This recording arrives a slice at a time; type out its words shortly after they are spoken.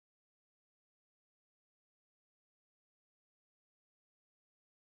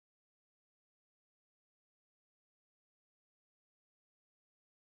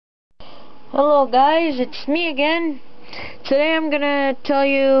Hello guys, it's me again. Today I'm gonna tell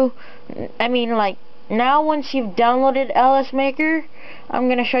you, now once you've downloaded Lsmaker, I'm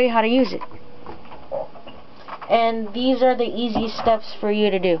gonna show you how to use it. And these are the easy steps for you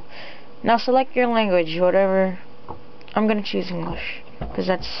to do. Now select your language, whatever. I'm gonna choose English, because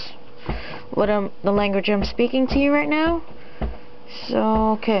that's what the language I'm speaking to you right now.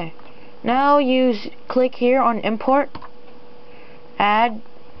 So, okay. Now click here on import, add,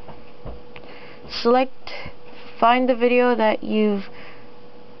 find the video that you've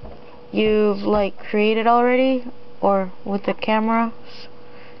created already, or with the camera,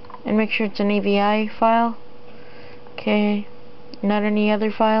 and make sure it's an AVI file. Okay, not any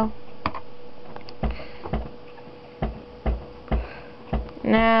other file.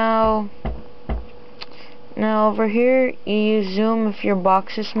 Now over here you use zoom if your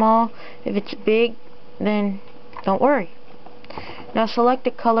box is small. If it's big, then don't worry. Now select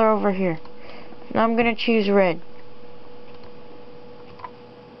the color over here. Now I'm gonna choose red,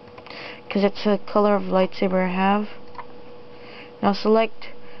 because it's the color of lightsaber I have.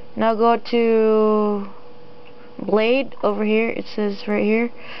 Now go to blade over here, it says right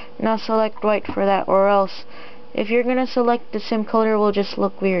here. Now select white for that, or else if you're gonna select the same color, it will just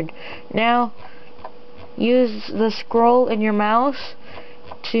look weird. Now use the scroll in your mouse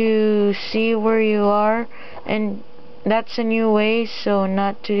to see where you are, and that's a new way, so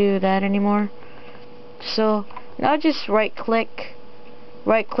not to do that anymore. So now just right click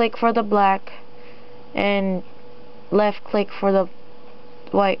for the black, and left click for the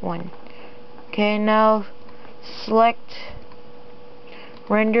white one. Okay, now select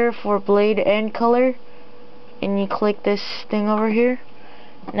render for blade and color, and you click this thing over here.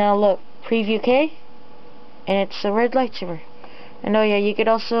 Now look, preview K, and it's a red lightsaber. And oh yeah, you could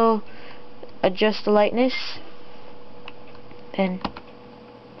also adjust the lightness, and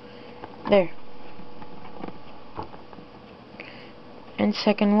there, and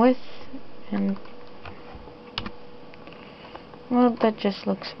second width, and well, that just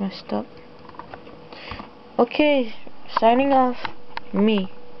looks messed up. Okay, signing off,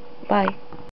 me. Bye.